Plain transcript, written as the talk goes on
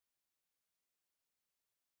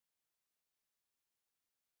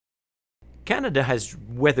Canada has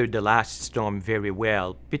weathered the last storm very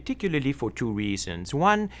well, particularly for two reasons.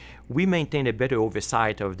 One, we maintain a better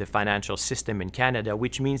oversight of the financial system in Canada,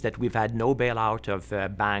 which means that we've had no bailout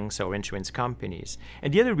of banks or insurance companies.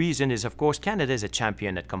 And the other reason is, of course, Canada is a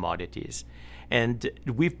champion at commodities. And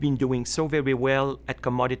we've been doing so very well at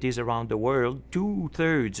commodities around the world.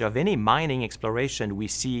 2/3 of any mining exploration we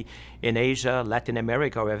see in Asia, Latin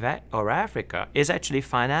America, or Africa is actually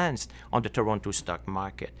financed on the Toronto stock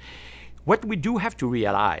market. What we do have to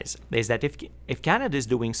realize is that if Canada is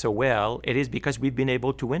doing so well, it is because we've been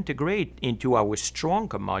able to integrate into our strong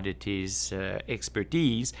commodities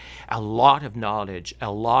expertise a lot of knowledge,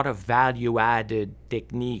 a lot of value-added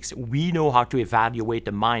techniques. We know how to evaluate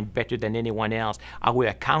the mine better than anyone else. Our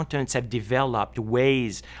accountants have developed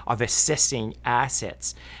ways of assessing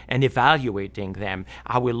assets and evaluating them.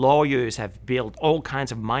 Our lawyers have built all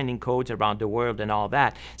kinds of mining codes around the world and all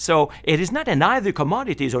that. So it is not an either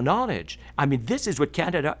commodities or knowledge. I mean, this is what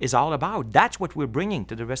Canada is all about. That's what we're bringing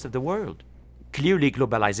to the rest of the world. Clearly,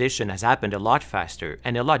 globalization has happened a lot faster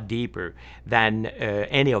and a lot deeper than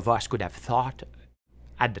any of us could have thought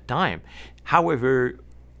at the time. However,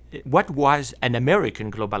 what was an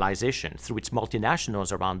American globalization through its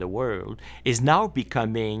multinationals around the world is now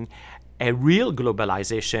becoming a real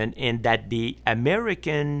globalization in that the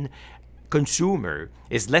American consumer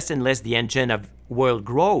is less and less the engine of world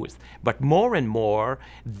growth, but more and more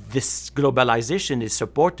this globalization is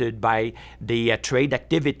supported by the trade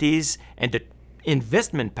activities and the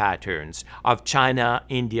investment patterns of China,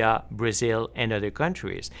 India, Brazil, and other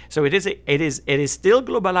countries. So it is still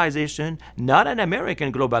globalization, not an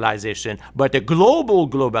American globalization, but a global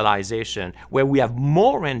globalization where we have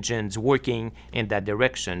more engines working in that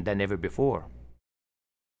direction than ever before.